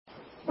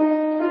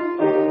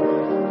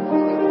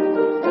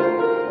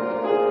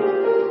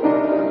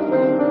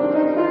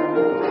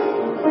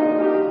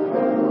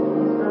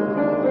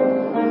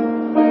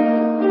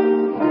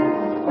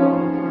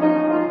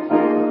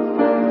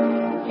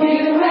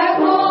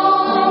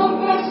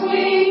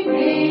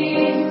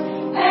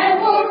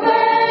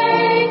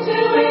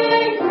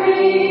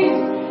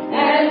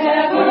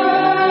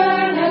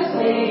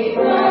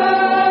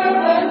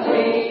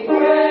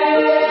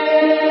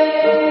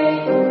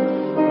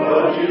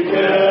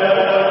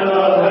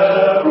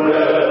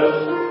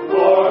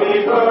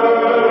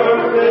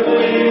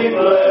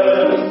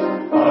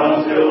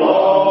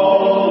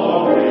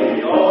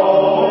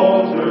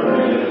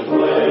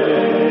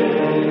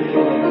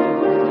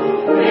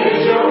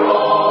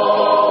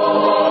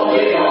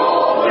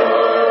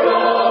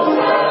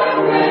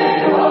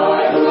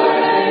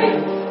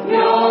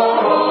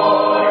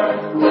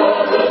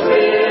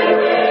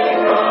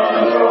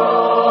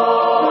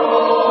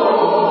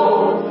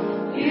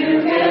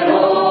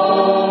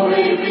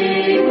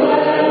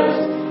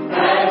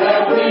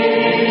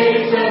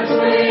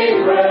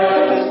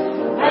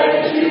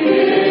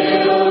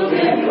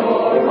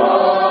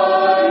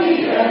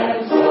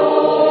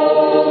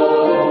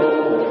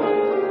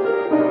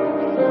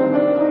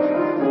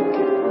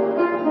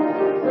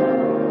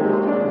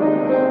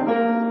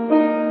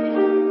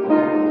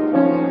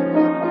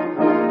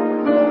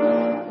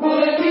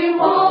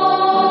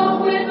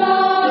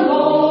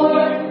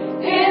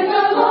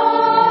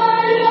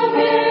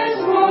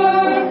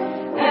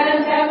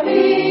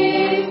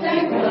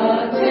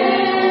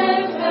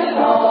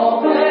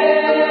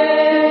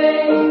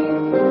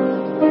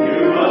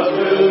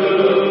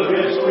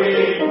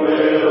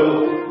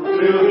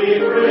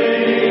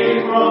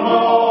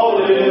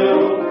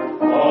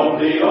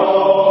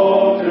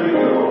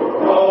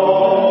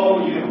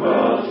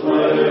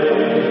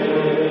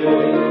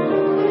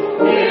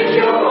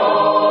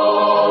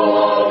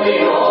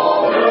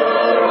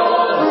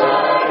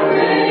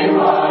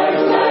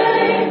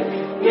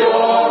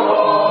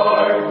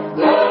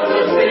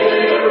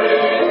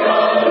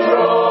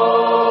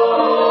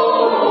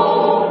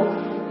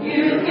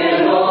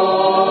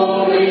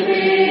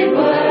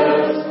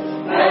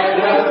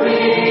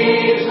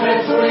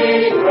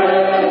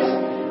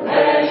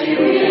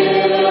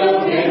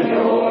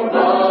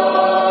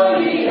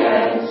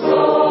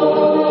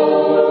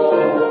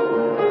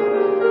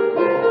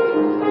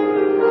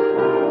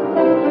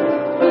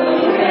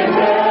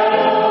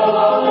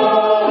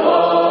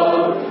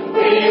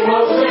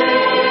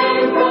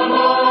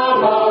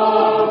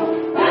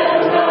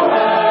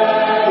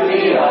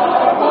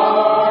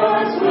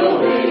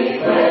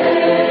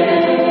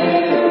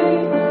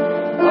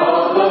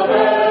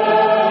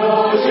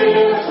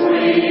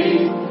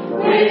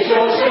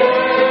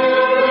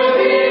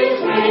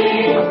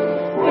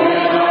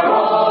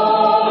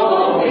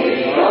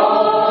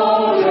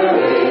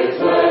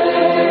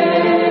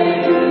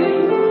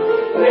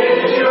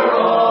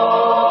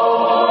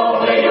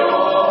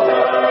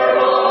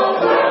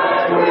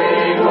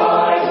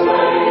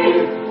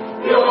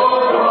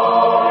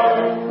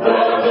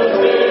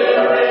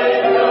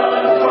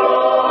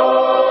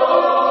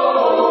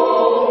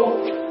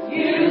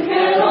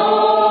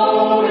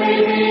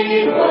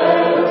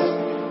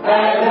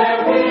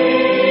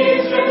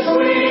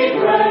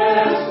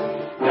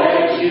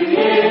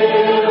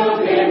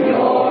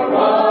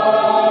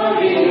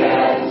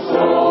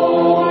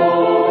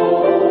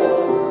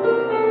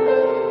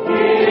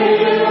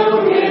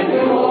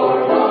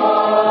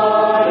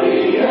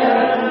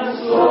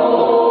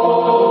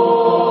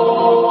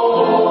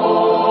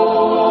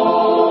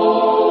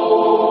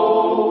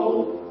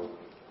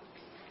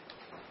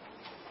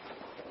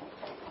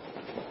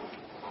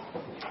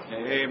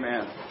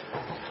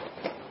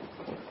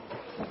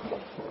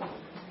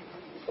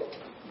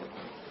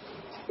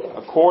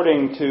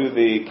according to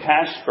the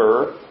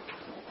Casper,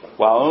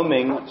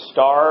 Wyoming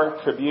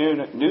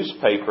Star-Tribune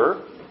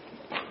newspaper,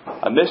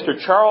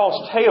 Mr.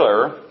 Charles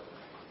Taylor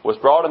was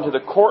brought into the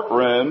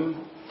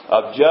courtroom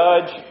of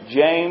Judge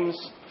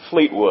James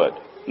Fleetwood.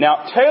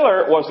 Now,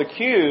 Taylor was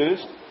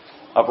accused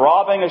of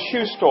robbing a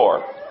shoe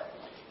store.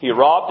 He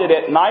robbed it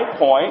at knife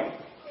point,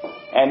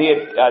 and he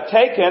had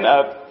taken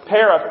a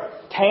pair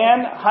of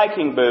tan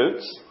hiking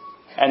boots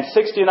and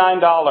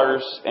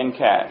 $69 in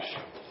cash.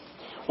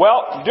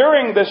 Well,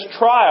 during this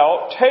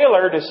trial,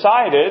 Taylor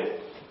decided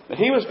that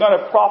he was going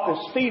to prop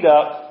his feet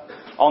up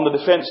on the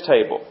defense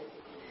table.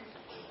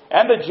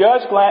 And the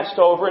judge glanced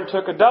over and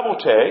took a double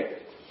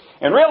take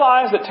and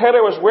realized that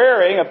Taylor was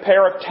wearing a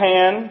pair of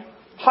tan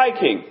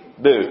hiking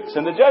boots.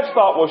 And the judge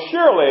thought, well,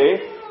 surely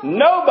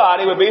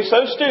nobody would be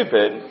so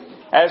stupid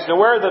as to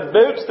wear the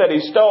boots that he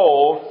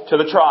stole to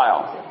the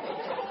trial.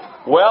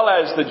 Well,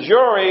 as the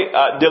jury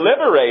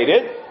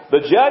deliberated,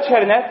 the judge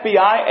had an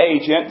FBI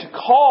agent to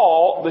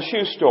call the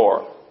shoe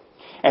store.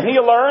 And he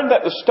learned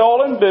that the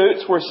stolen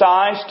boots were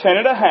size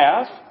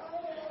 10.5.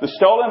 The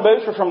stolen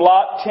boots were from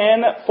lot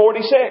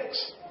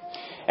 1046.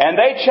 And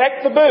they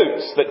checked the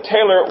boots that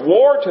Taylor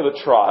wore to the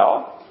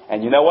trial.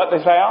 And you know what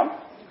they found?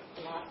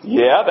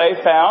 Yeah,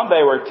 they found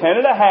they were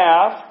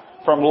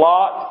 10.5 from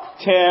lot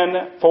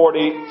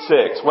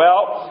 1046.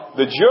 Well,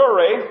 the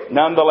jury,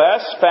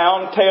 nonetheless,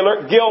 found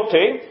Taylor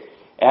guilty.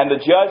 And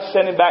the judge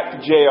sent him back to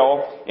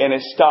jail in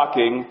his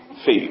stocking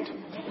feet.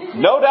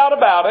 No doubt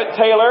about it,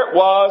 Taylor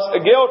was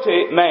a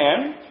guilty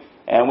man.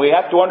 And we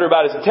have to wonder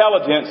about his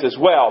intelligence as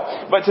well.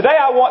 But today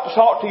I want to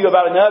talk to you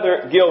about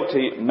another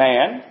guilty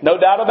man. No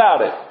doubt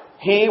about it.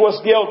 He was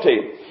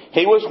guilty.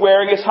 He was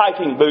wearing his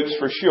hiking boots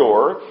for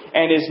sure.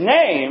 And his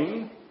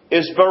name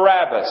is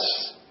Barabbas.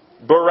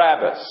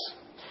 Barabbas.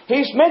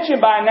 He's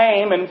mentioned by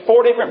name in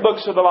 4 different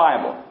books of the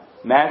Bible.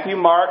 Matthew,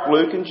 Mark,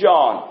 Luke, and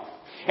John.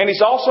 And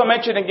he's also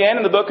mentioned again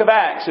in the book of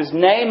Acts. His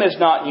name is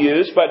not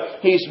used,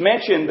 but he's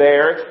mentioned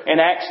there in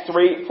Acts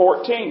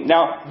 3:14.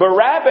 Now,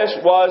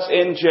 Barabbas was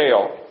in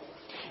jail.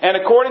 And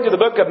according to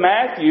the book of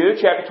Matthew,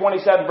 chapter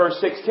 27, verse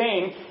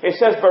 16, it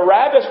says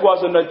Barabbas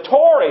was a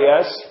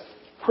notorious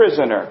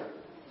prisoner.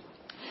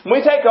 When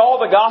we take all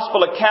the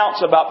gospel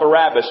accounts about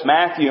Barabbas,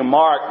 Matthew,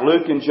 Mark,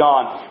 Luke, and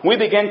John, we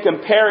begin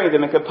comparing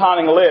them and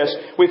compiling a list.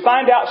 We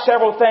find out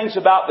several things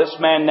about this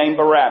man named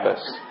Barabbas.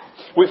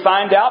 We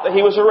find out that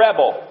he was a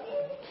rebel.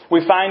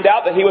 We find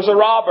out that he was a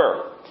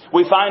robber.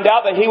 We find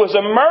out that he was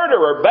a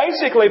murderer.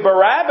 Basically,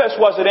 Barabbas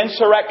was an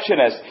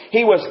insurrectionist.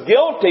 He was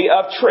guilty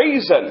of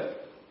treason.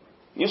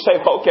 You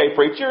say, okay,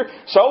 preacher,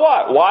 so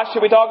what? Why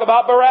should we talk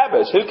about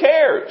Barabbas? Who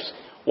cares?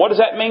 What does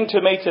that mean to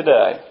me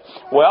today?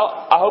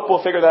 Well, I hope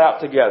we'll figure that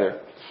out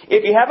together.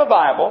 If you have a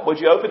Bible,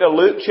 would you open to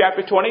Luke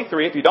chapter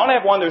 23? If you don't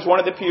have one, there's one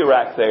in the pew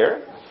rack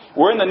there.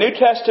 We're in the New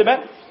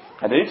Testament,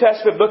 and the New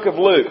Testament book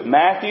of Luke.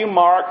 Matthew,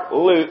 Mark,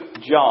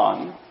 Luke,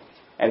 John.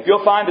 And if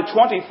you'll find the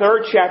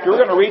 23rd chapter, we're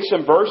going to read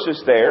some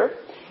verses there.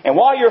 And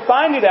while you're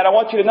finding that, I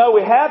want you to know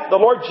we have the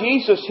Lord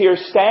Jesus here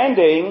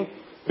standing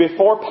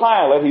before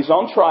Pilate. He's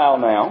on trial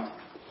now.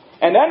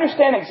 And to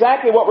understand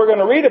exactly what we're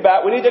going to read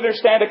about, we need to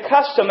understand a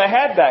custom they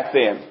had back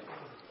then.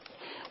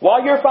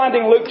 While you're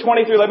finding Luke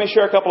 23, let me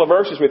share a couple of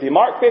verses with you.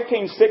 Mark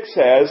 15:6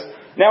 says,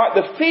 now at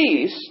the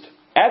feast,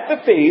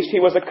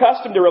 he was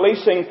accustomed to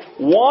releasing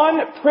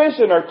one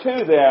prisoner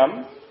to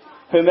them,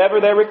 whomever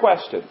they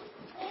requested.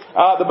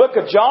 The book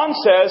of John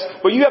says,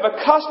 well, you have a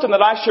custom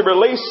that I should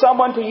release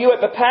someone to you at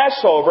the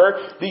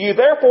Passover. Do you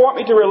therefore want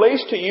me to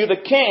release to you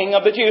the King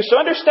of the Jews? So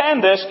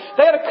understand this.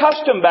 They had a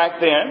custom back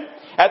then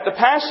at the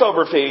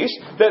Passover feast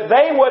that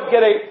they would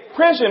get a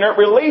prisoner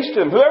released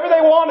to them, whoever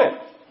they wanted.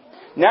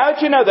 Now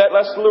that you know that,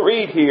 let's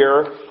read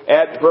here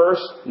at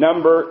verse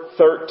number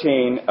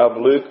 13 of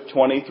Luke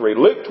 23.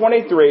 Luke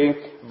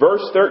 23,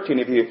 verse 13.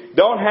 If you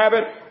don't have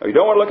it or you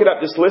don't want to look it up,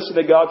 just listen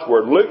to God's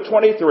Word. Luke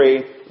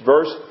 23,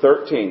 verse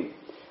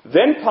 13.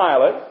 Then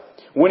Pilate,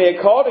 when he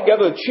had called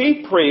together the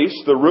chief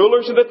priests, the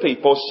rulers of the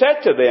people,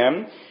 said to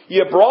them,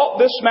 you brought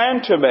this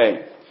man to me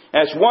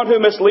as one who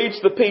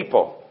misleads the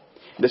people.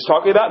 This is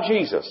talking about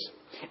Jesus.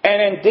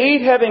 And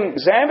indeed, having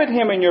examined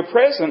him in your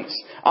presence,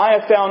 I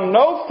have found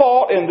no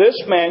fault in this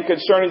man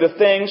concerning the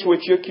things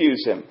which you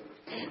accuse him.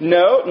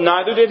 No,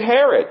 neither did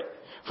Herod,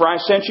 for I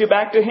sent you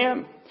back to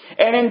him.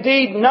 And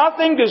indeed,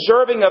 nothing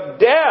deserving of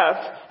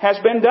death has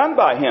been done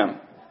by him.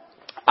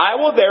 I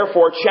will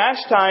therefore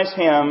chastise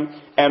him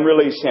and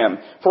release him.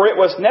 For it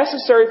was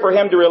necessary for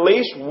him to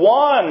release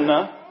one,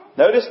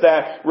 notice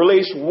that,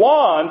 release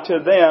one to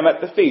them at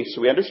the feast.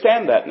 So we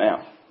understand that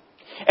now.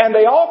 And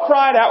they all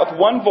cried out with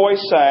one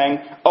voice saying,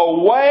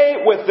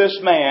 away with this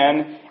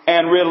man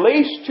and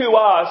release to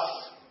us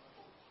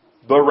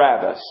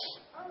Barabbas.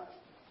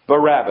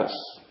 Barabbas.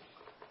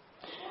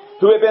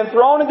 Who had been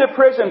thrown into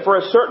prison for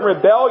a certain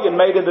rebellion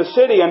made in the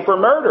city and for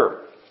murder.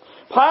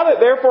 Pilate,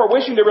 therefore,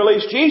 wishing to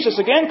release Jesus,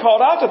 again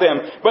called out to them.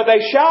 But they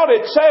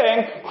shouted,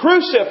 saying,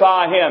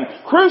 crucify him!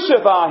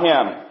 Crucify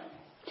him!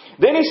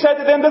 Then he said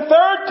to them the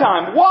third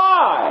time,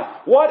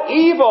 why? What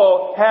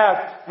evil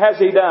has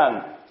he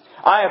done?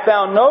 I have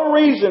found no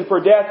reason for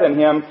death in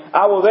him.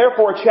 I will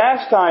therefore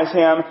chastise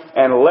him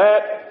and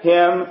let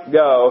him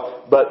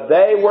go. But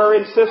they were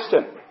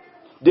insistent,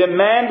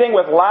 demanding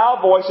with loud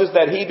voices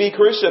that he be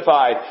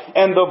crucified.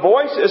 And the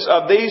voices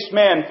of these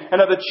men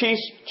and of the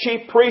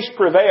chief priests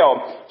prevailed.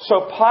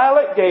 So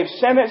Pilate gave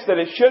sentence that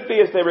it should be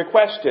as they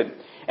requested.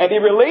 And he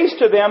released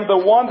to them the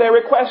one they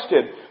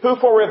requested, who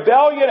for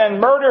rebellion and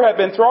murder had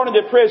been thrown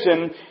into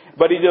prison,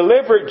 but he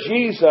delivered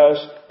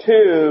Jesus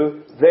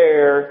to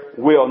their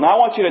will. Now I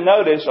want you to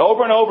notice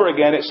over and over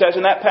again, it says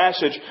in that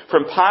passage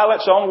from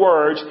Pilate's own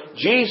words,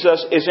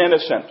 Jesus is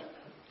innocent.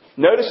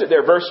 Notice it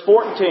there, verse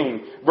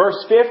 14,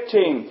 verse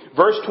 15,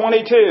 verse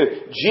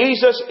 22.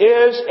 Jesus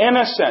is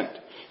innocent.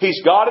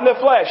 He's God in the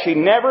flesh. He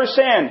never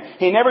sinned.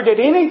 He never did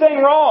anything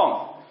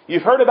wrong.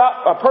 You've heard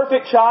about a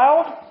perfect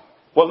child?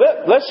 Well,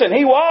 listen,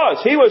 he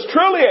was. He was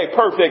truly a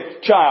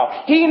perfect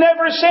child. He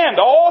never sinned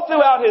all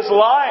throughout his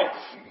life.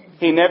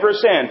 He never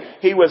sinned.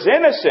 He was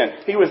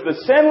innocent. He was the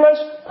sinless,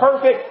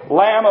 perfect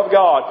Lamb of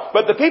God.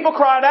 But the people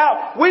cried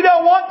out, we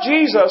don't want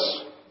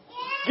Jesus.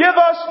 Give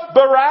us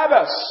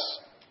Barabbas.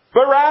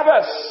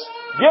 Barabbas.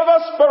 Give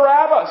us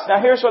Barabbas. Now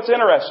here's what's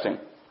interesting.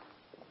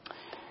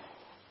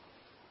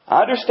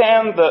 I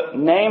understand the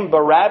name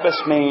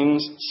Barabbas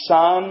means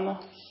son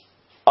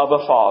of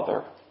a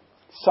father.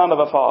 Son of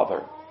a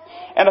father.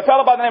 And a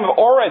fellow by the name of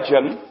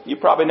Origen, you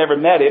probably never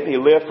met him. He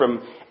lived from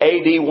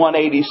AD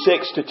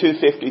 186 to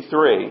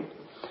 253.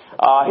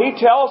 He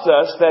tells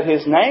us that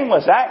his name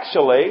was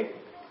actually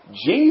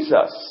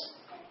Jesus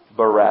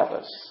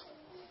Barabbas.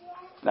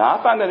 Now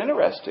I find that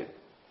interesting.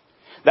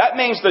 That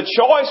means the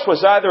choice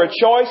was either a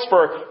choice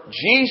for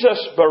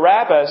Jesus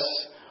Barabbas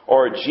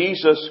or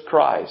Jesus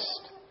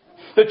Christ.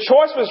 The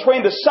choice was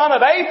between the son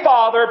of a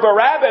father,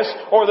 Barabbas,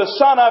 or the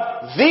son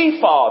of the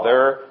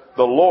Father,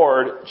 the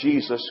Lord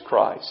Jesus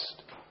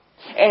Christ.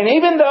 And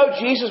even though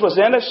Jesus was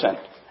innocent,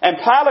 and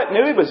Pilate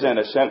knew he was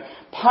innocent,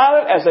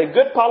 Pilate, as a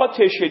good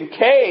politician,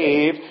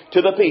 caved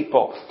to the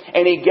people.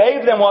 And he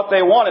gave them what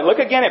they wanted.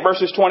 Look again at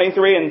verses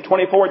 23 and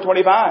 24 and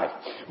 25.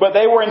 But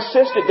they were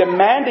insistent,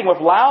 demanding with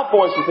loud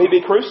voices that he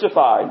be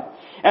crucified.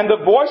 And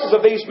the voices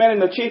of these men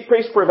and the chief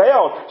priests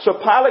prevailed. So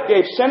Pilate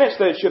gave sentence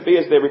that it should be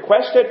as they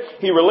requested.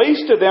 He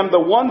released to them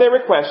the one they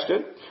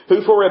requested,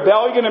 who for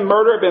rebellion and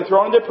murder had been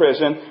thrown into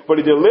prison. But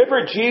he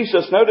delivered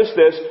Jesus, notice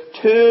this,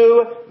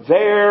 to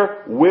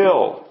their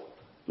will.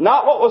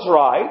 Not what was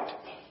right,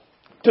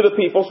 to the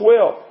people's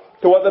will.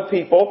 To what the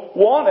people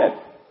wanted.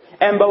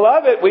 And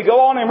beloved, we go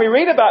on and we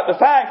read about the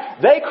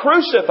fact they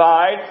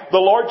crucified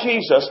the Lord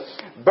Jesus.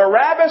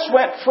 Barabbas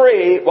went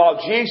free while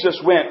Jesus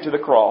went to the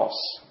cross.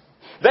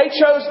 They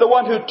chose the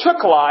one who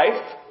took life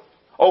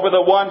over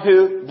the one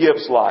who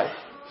gives life.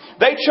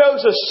 They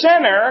chose a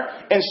sinner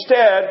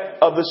instead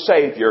of the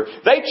Savior.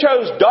 They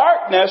chose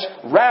darkness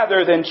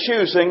rather than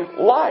choosing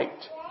light.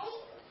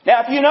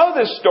 Now, if you know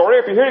this story,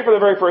 if you're hearing it for the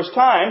very first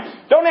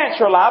time, don't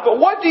answer aloud, but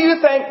what do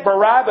you think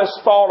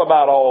Barabbas thought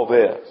about all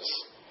this?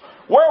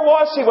 Where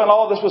was he when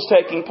all this was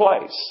taking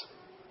place?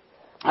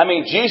 I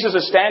mean, Jesus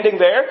is standing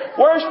there.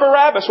 Where's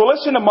Barabbas? Well,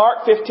 listen to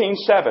Mark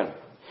 15:7.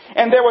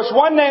 And there was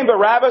one named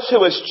Barabbas who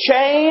was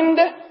chained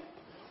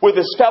with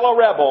his fellow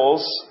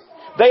rebels.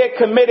 They had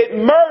committed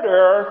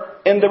murder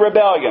in the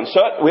rebellion.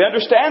 So we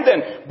understand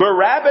then,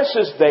 Barabbas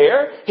is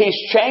there. He's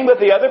chained with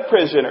the other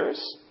prisoners.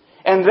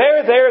 And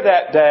they're there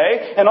that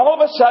day. And all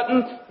of a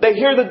sudden, they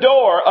hear the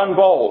door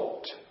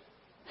unbolt.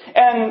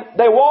 And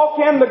they walk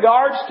in, the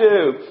guards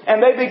do.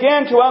 And they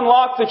begin to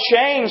unlock the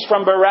chains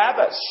from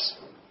Barabbas.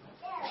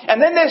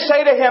 And then they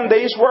say to him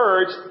these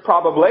words,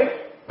 probably,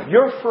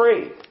 you're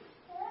free.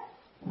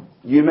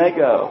 You may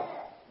go.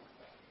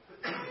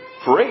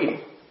 Free?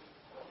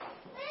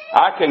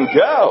 I can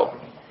go.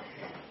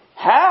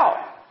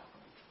 How?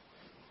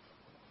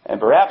 And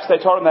perhaps they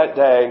told him that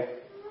day,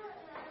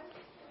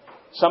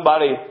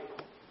 somebody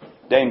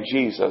named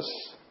Jesus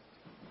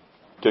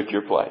took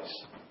your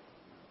place.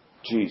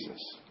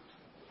 Jesus.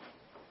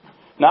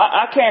 Now,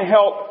 I can't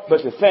help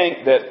but to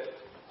think that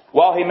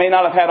while he may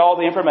not have had all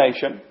the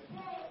information,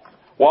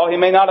 while he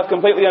may not have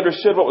completely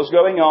understood what was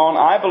going on,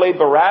 I believe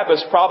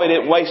Barabbas probably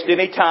didn't waste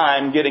any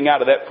time getting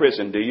out of that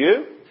prison. Do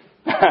you?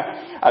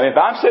 I mean, if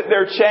I'm sitting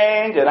there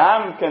chained and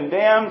I'm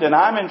condemned and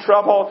I'm in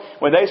trouble,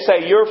 when they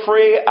say you're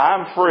free,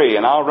 I'm free.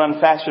 And I'll run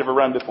faster than I've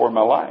run before in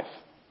my life.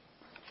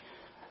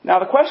 Now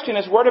the question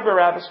is, where did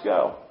Barabbas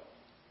go?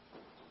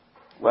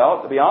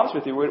 Well, to be honest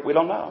with you, we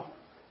don't know.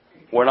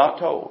 We're not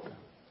told.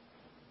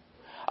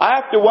 I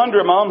have to wonder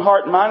in my own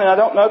heart and mind, and I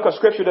don't know because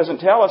Scripture doesn't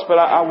tell us, but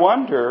I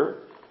wonder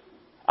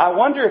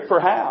if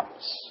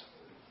perhaps,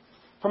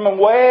 from a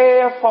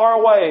way far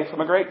away,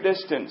 from a great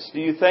distance, do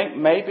you think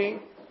maybe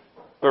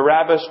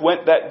Barabbas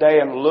went that day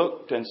and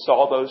looked and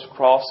saw those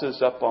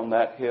crosses up on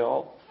that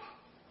hill?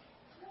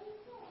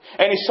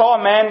 And he saw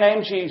a man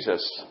named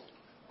Jesus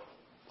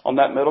on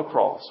that middle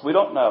cross. We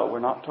don't know. We're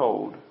not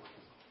told.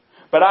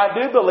 But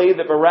I do believe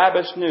that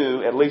Barabbas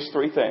knew at least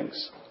three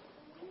things.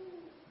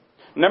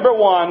 Number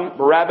one,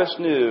 Barabbas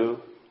knew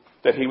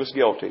that he was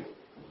guilty.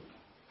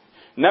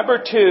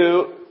 Number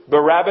two,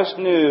 Barabbas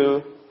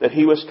knew that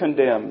he was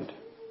condemned.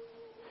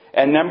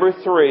 And number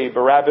 3,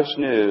 Barabbas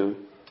knew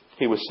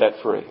he was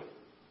set free.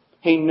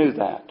 He knew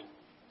that.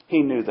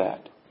 He knew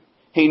that.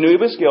 He knew he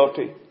was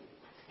guilty.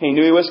 He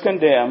knew he was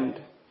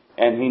condemned.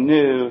 And he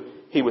knew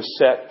he was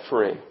set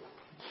free.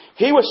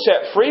 He was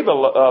set free,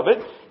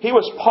 beloved. He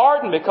was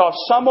pardoned because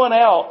someone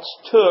else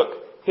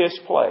took his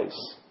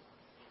place.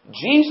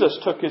 Jesus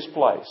took his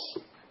place.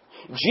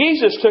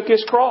 Jesus took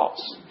his cross.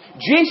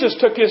 Jesus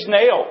took his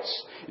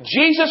nails.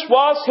 Jesus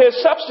was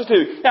his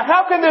substitute. Now,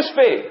 how can this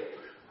be?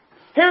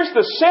 Here's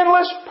the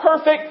sinless,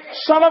 perfect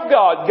Son of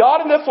God,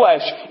 God in the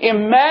flesh,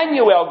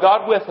 Emmanuel,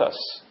 God with us.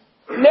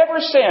 Never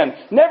sinned,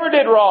 never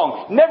did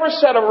wrong, never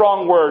said a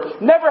wrong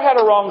word, never had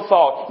a wrong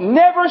thought,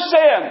 never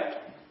sinned.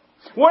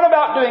 What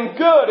about doing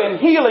good and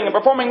healing and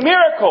performing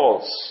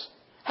miracles?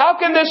 How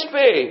can this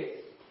be?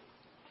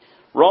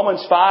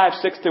 Romans 5,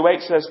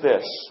 6-8 says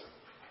this.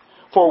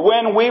 For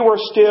when we were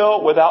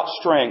still without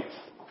strength,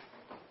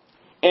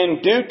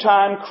 in due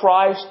time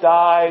Christ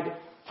died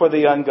for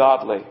the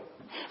ungodly.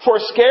 For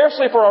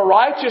scarcely for a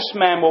righteous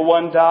man will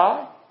one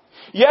die.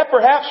 Yet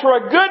perhaps for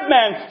a good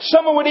man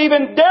someone would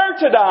even dare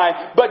to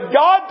die. But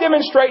God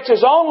demonstrates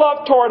His own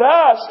love toward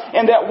us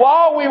in that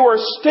while we were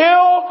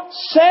still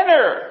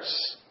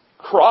sinners,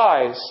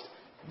 Christ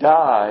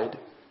died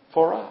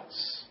for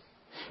us.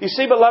 You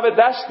see, beloved,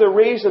 that's the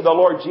reason the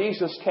Lord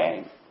Jesus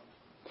came.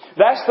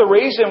 That's the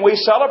reason we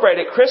celebrate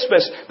at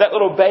Christmas that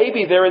little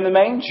baby there in the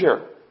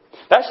manger.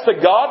 That's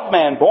the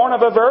God-man born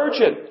of a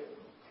virgin.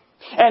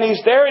 And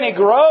He's there and He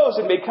grows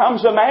and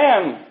becomes a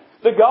man.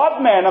 The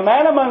God-man, a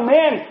man among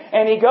men.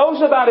 And He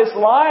goes about His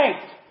life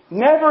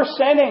never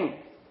sinning.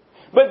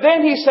 But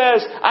then He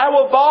says, I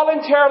will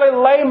voluntarily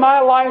lay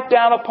my life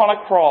down upon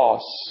a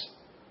cross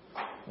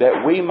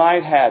that we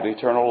might have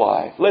eternal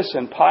life.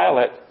 Listen,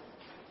 Pilate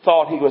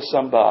thought he was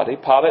somebody.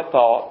 Pilate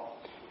thought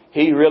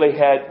he really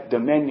had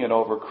dominion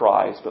over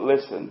Christ. But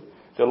listen,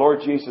 the Lord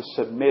Jesus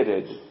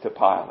submitted to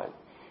Pilate.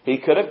 He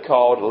could have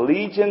called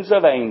legions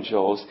of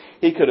angels.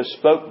 He could have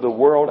spoke the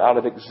world out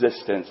of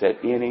existence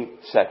at any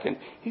second.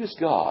 He was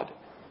God.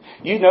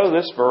 You know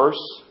this verse.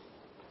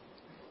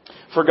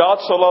 For God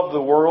so loved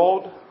the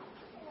world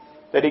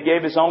that He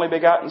gave His only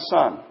begotten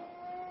Son,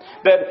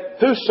 that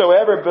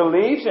whosoever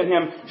believes in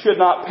Him should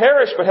not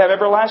perish but have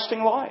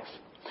everlasting life.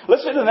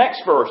 Listen to the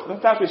next verse.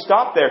 Sometimes we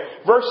stop there.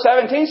 Verse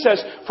 17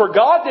 says, for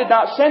God did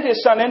not send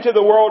His Son into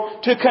the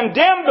world to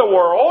condemn the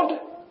world.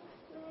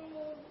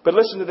 But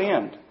listen to the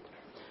end.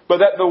 But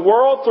that the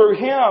world through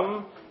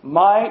Him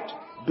might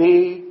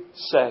be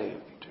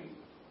saved.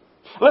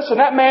 Listen,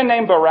 that man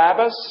named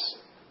Barabbas,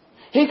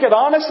 he could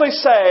honestly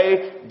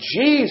say,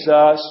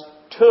 Jesus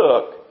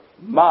took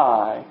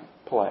my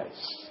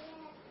place.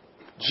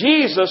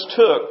 Jesus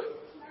took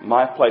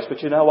my place.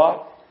 But you know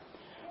what?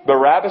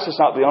 Barabbas is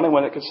not the only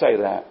one that could say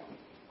that.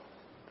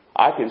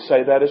 I can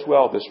say that as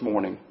well this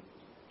morning.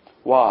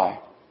 Why?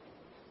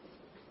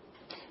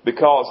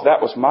 Because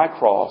that was my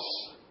cross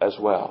as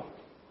well.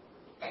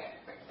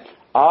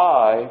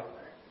 I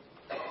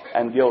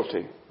am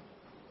guilty.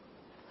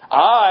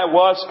 I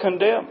was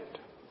condemned.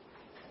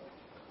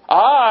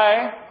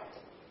 I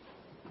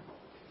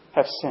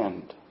have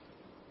sinned.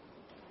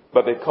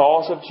 But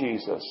because of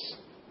Jesus,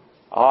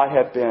 I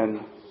have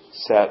been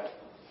set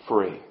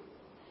free.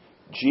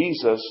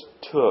 Jesus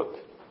took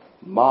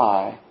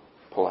my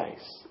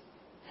place.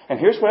 And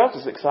here's what else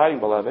is exciting,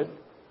 beloved.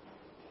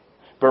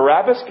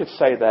 Barabbas could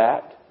say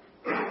that,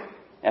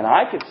 and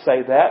I could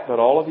say that, but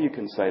all of you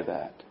can say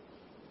that.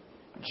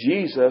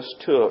 Jesus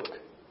took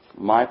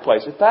my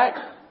place. In fact,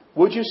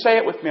 would you say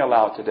it with me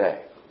aloud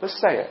today? Let's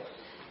say it.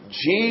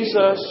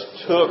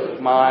 Jesus took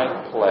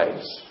my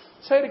place.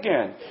 Say it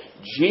again.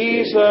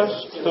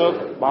 Jesus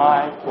took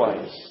my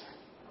place.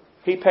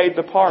 He paid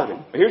the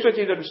pardon. But here's what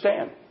you need to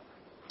understand.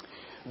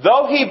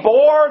 Though He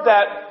bore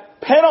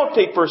that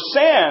penalty for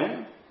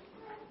sin,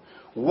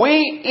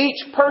 we,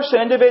 each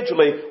person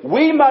individually,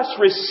 we must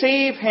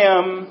receive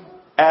Him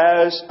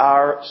as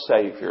our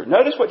Savior.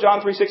 Notice what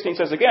John 3:16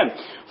 says again.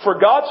 For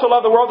God so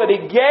loved the world that He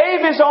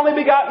gave His only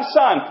begotten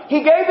Son.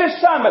 He gave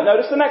His Son, but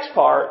notice the next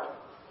part.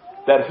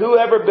 That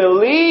whoever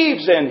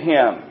believes in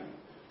Him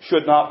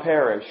should not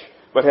perish,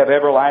 but have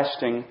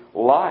everlasting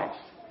life.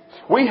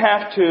 We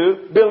have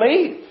to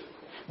believe.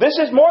 This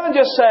is more than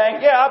just saying,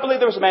 yeah, I believe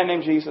there was a man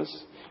named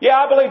Jesus. Yeah,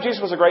 I believe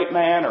Jesus was a great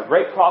man or a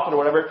great prophet or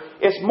whatever.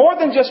 It's more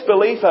than just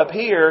belief up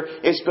here.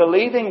 It's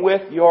believing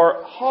with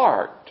your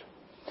heart.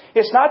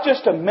 It's not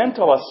just a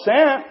mental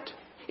assent.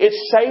 It's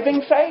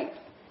saving faith.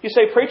 You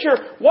say,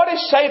 preacher, what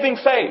is saving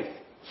faith?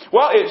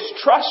 Well,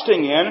 it's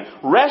trusting in,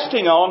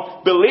 resting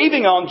on,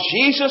 believing on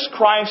Jesus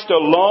Christ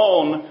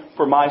alone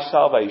for my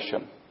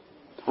salvation.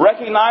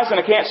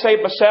 Recognizing I can't save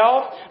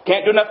myself,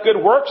 can't do enough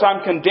good works,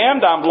 I'm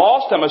condemned, I'm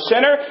lost, I'm a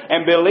sinner,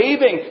 and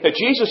believing that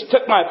Jesus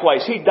took my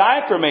place. He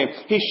died for me.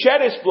 He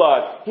shed His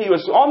blood. He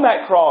was on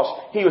that cross.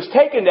 He was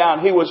taken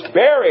down. He was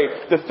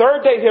buried. The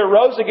third day He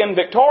arose again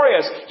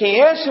victorious. He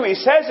is who He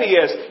says He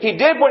is. He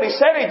did what He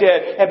said He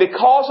did. And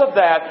because of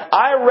that,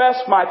 I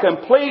rest my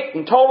complete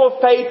and total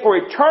faith for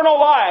eternal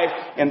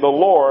life in the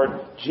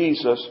Lord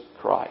Jesus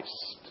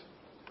Christ.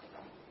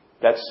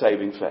 That's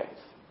saving faith.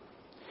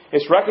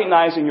 It's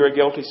recognizing you're a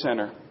guilty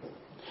sinner.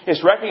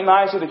 It's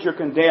recognizing that you're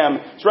condemned.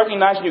 It's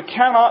recognizing you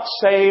cannot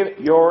save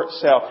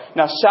yourself.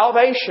 Now,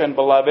 salvation,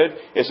 beloved,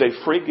 is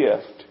a free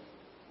gift,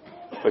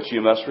 but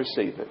you must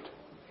receive it.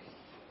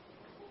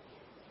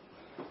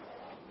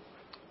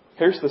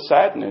 Here's the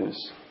sad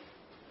news.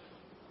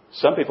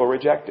 Some people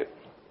reject it.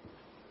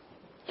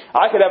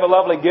 I could have a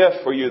lovely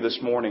gift for you this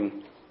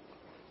morning.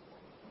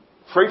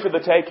 Free for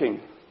the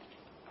taking.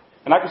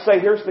 And I could say,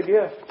 here's the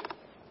gift.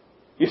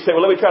 You say,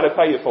 well, let me try to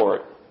pay you for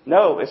it.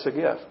 No, it's a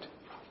gift.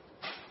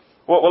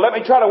 Well, let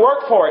me try to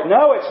work for it.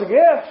 No, it's a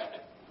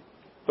gift.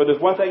 But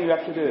there's one thing you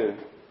have to do.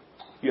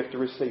 You have to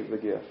receive the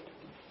gift.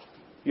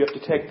 You have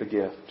to take the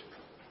gift.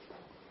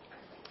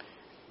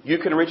 You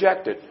can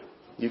reject it.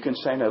 You can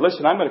say no.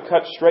 Listen, I'm going to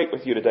cut straight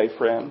with you today,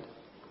 friend.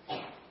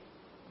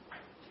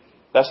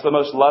 That's the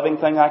most loving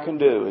thing I can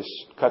do,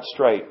 is cut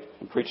straight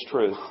and preach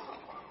truth.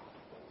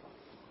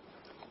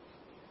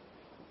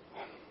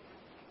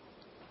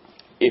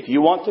 If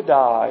you want to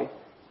die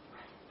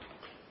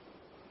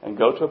and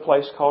go to a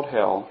place called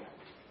hell,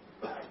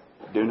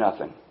 do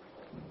nothing.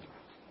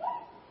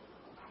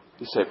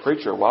 You say,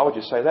 preacher, why would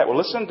you say that? Well,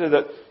 listen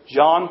to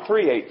John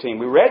 3:18.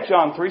 We read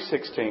John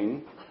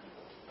 3:16.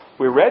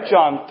 We read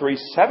John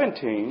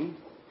 3:17.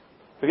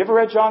 Have you ever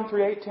read John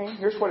 3:18?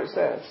 Here's what it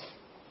says.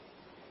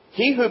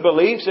 He who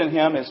believes in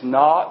Him is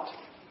not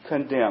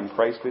condemned.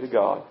 Praise be to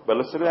God. But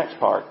listen to the next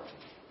part.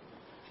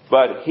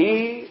 But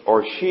he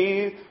or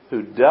she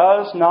who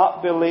does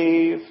not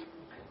believe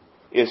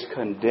is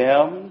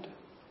condemned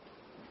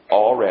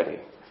already,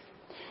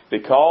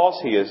 because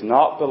he has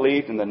not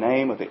believed in the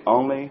name of the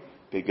only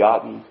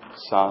begotten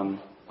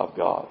Son of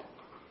God.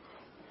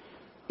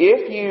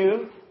 If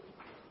you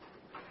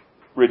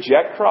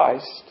reject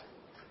Christ,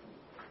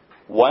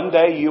 one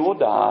day you will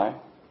die,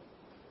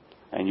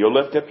 and you'll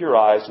lift up your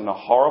eyes in a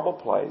horrible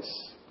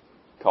place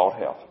called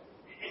hell.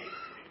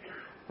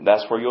 And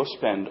that's where you'll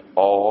spend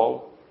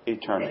all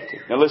eternity.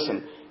 Now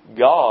listen,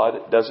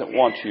 God doesn't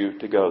want you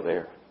to go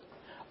there.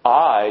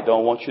 I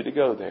don't want you to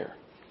go there.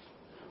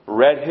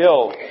 Red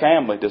Hill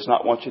family does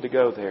not want you to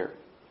go there.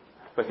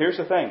 But here's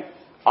the thing.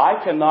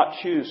 I cannot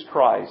choose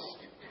Christ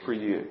for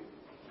you.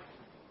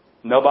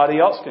 Nobody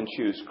else can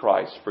choose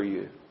Christ for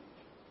you.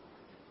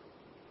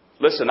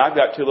 Listen, I've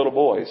got 2 little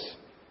boys.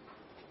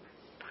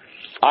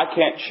 I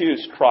can't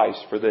choose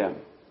Christ for them.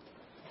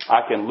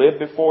 I can live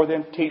before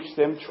them, teach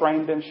them,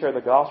 train them, share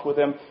the gospel with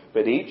them.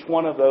 But each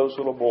one of those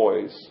little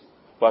boys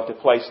will have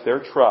to place their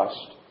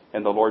trust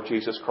in the Lord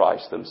Jesus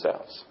Christ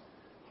themselves.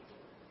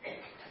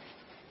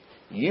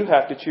 You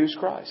have to choose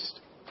Christ.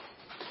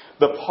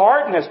 The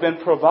pardon has been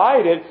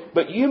provided,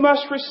 but you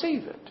must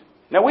receive it.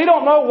 Now, we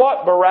don't know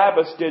what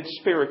Barabbas did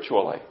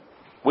spiritually.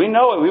 We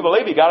know it. We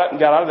believe he got up and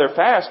got out of there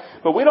fast,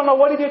 but we don't know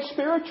what he did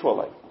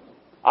spiritually.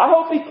 I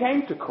hope he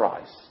came to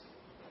Christ.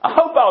 I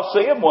hope I'll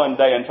see him one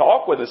day and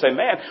talk with him and say,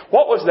 man,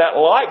 what was that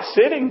like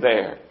sitting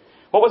there?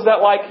 What was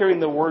that like hearing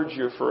the words,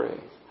 you're free?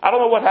 I don't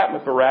know what happened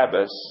with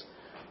Barabbas,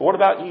 but what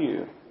about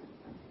you?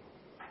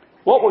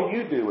 What will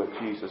you do with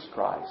Jesus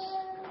Christ?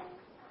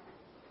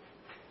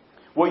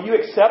 Will you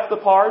accept the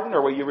pardon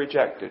or will you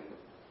reject it?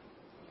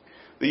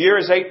 The year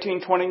is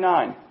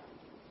 1829.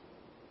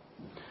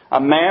 A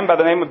man by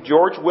the name of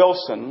George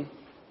Wilson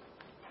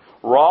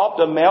robbed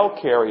a mail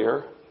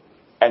carrier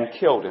and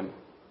killed him.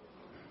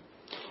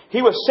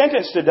 He was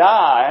sentenced to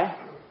die,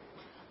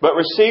 but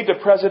received a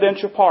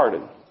presidential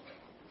pardon.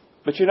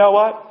 But you know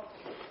what?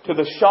 To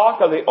the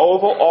shock of the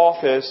Oval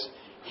Office,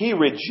 he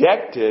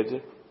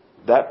rejected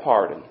that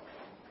pardon.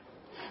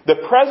 The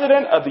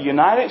President of the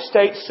United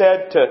States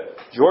said to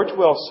George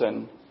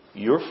Wilson,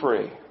 you're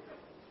free.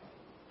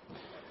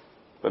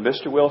 But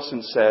Mr.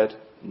 Wilson said,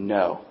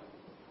 no.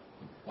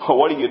 Well,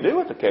 what do you do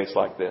with a case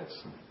like this?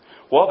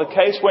 Well, the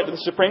case went to the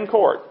Supreme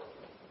Court.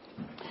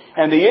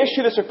 And the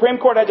issue the Supreme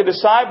Court had to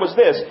decide was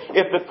this.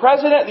 If the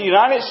President of the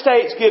United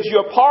States gives you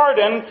a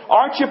pardon,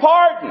 aren't you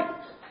pardoned?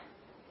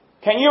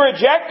 Can you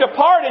reject a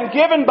pardon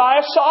given by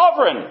a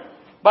sovereign,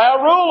 by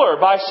a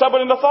ruler, by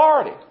someone in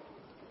authority?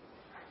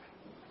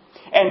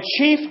 And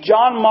Chief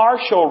John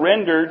Marshall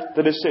rendered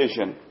the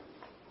decision.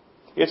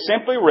 It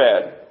simply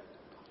read,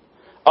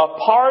 a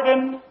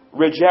pardon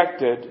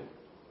rejected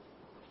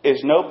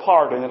is no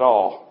pardon at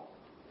all.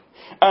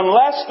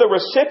 Unless the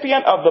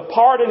recipient of the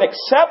pardon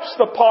accepts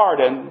the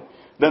pardon,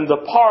 then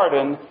the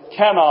pardon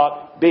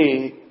cannot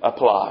be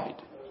applied.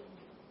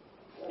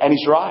 And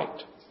he's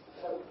right.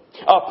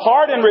 A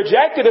pardon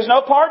rejected is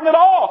no pardon at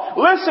all.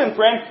 Listen,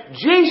 friend,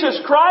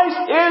 Jesus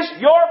Christ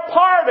is your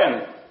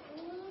pardon.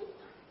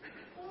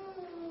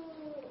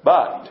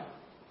 But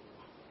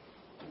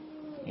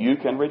you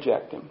can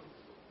reject Him.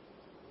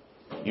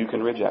 You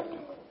can reject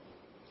Him.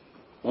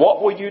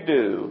 What will you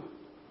do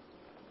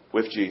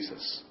with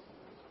Jesus?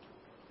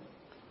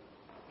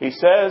 He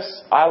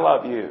says, I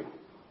love you.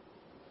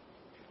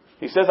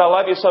 He says, I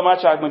love you so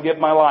much I'm going to give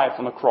my life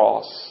on the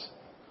cross.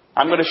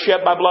 I'm going to shed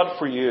my blood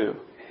for you.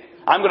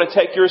 I'm going to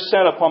take your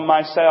sin upon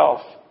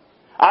myself.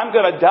 I'm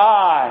going to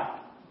die.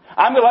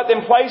 I'm going to let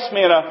them place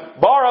me in a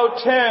borrowed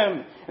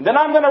tomb. And then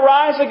I'm going to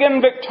rise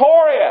again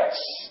victorious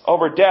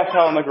over death,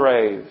 hell, and the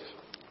grave.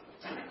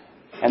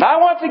 And I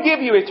want to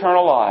give you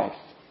eternal life.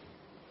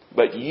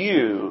 But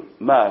you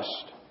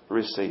must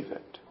receive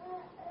it.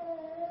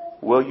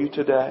 Will you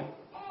today?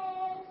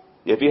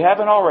 If you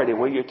haven't already,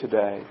 will you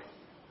today?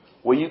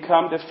 Will you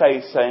come to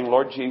faith saying,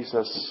 Lord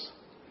Jesus,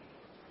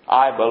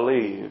 I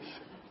believe.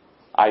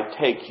 I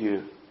take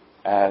you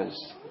as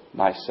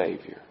my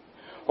Savior.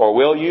 Or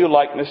will you,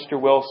 like Mr.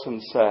 Wilson,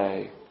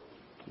 say,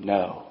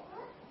 no,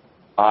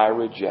 I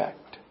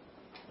reject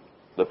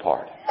the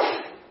pardon.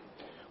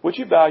 Would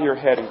you bow your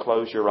head and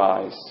close your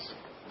eyes?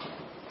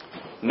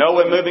 No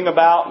one moving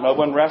about, no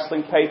one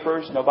wrestling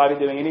papers, nobody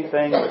doing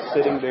anything but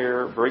sitting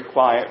there very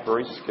quiet,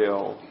 very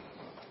still.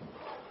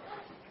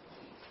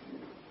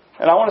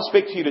 And I want to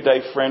speak to you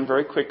today, friend,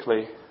 very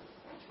quickly.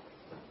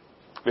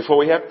 Before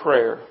we have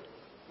prayer,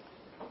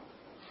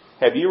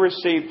 have you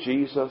received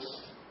Jesus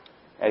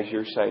as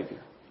your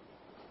Savior?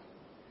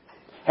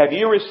 Have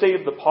you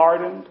received the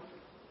pardon,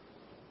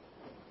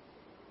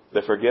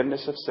 the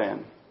forgiveness of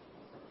sin,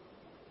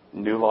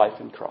 new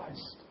life in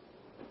Christ?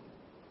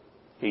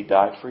 He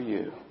died for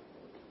you.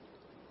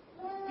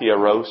 He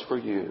arose for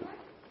you.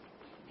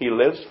 He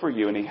lives for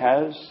you, and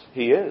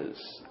He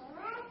is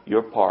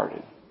your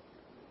pardon.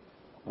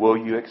 Will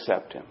you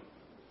accept Him?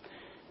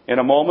 In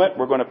a moment,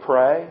 we're going to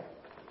pray.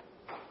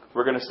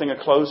 We're going to sing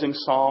a closing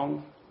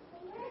song.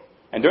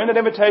 And during that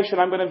invitation,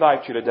 I'm going to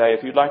invite you today,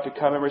 if you'd like to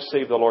come and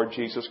receive the Lord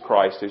Jesus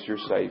Christ as your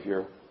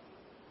Savior,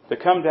 to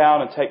come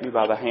down and take me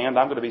by the hand.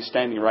 I'm going to be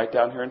standing right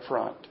down here in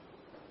front.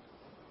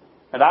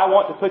 And I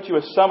want to put you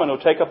as someone who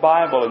will take a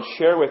Bible and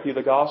share with you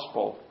the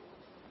gospel.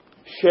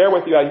 Share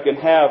with you how you can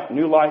have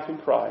new life in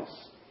Christ.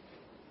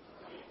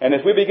 And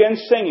as we begin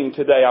singing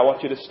today, I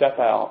want you to step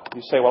out.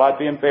 You say, well, I'd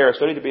be embarrassed.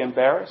 Do I need to be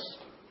embarrassed?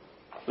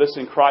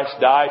 Listen, Christ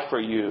died for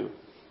you.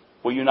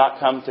 Will you not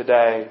come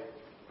today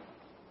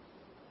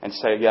and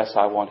say, yes,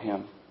 I want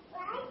Him?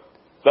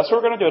 That's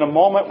what we're going to do. In a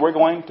moment, we're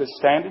going to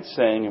stand and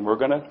sing, and we're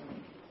going to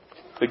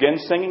begin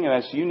singing. And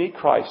as you need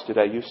Christ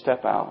today, you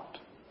step out.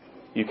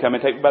 You come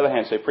and take me by the hand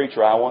and say,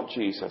 preacher, I want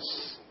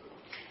Jesus.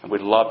 And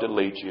we'd love to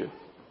lead you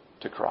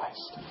to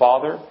Christ.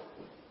 Father,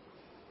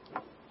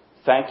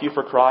 thank you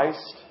for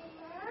Christ.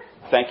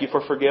 Thank you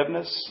for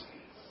forgiveness.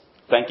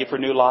 Thank you for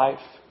new life.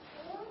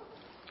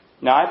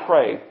 Now I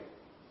pray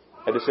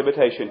at this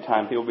invitation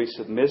time, people will be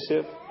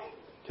submissive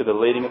to the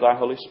leading of Thy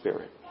Holy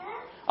Spirit.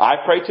 I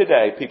pray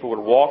today people would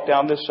walk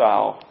down this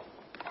aisle,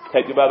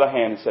 take you by the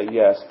hand and say,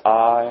 yes,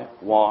 I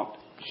want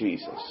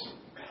Jesus.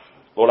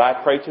 Lord,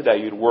 I pray today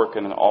you'd work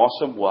in an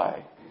awesome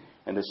way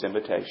in this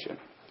invitation.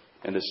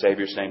 In the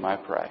Savior's name I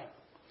pray.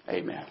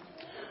 Amen.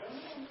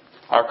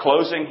 Our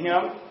closing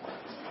hymn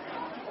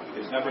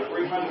is number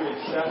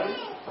 307.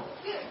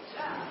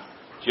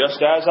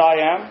 Just As I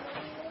Am.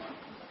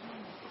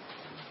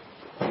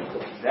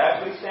 And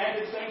as we stand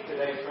and sing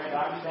today, friend,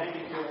 I'm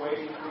standing here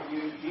waiting for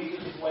you.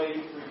 Jesus is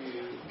waiting for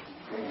you.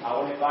 I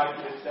want to invite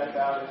you to step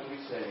out as we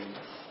sing.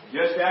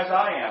 Just as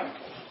I am.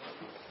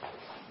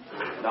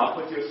 And I'll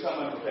put you as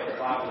someone who will take a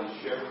Bible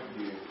and share with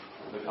you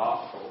the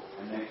gospel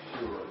and make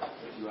sure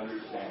that you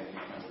understand and you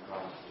come to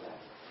Christ today.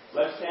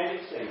 Let's stand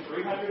and sing.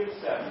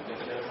 307,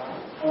 Just As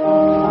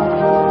I Am.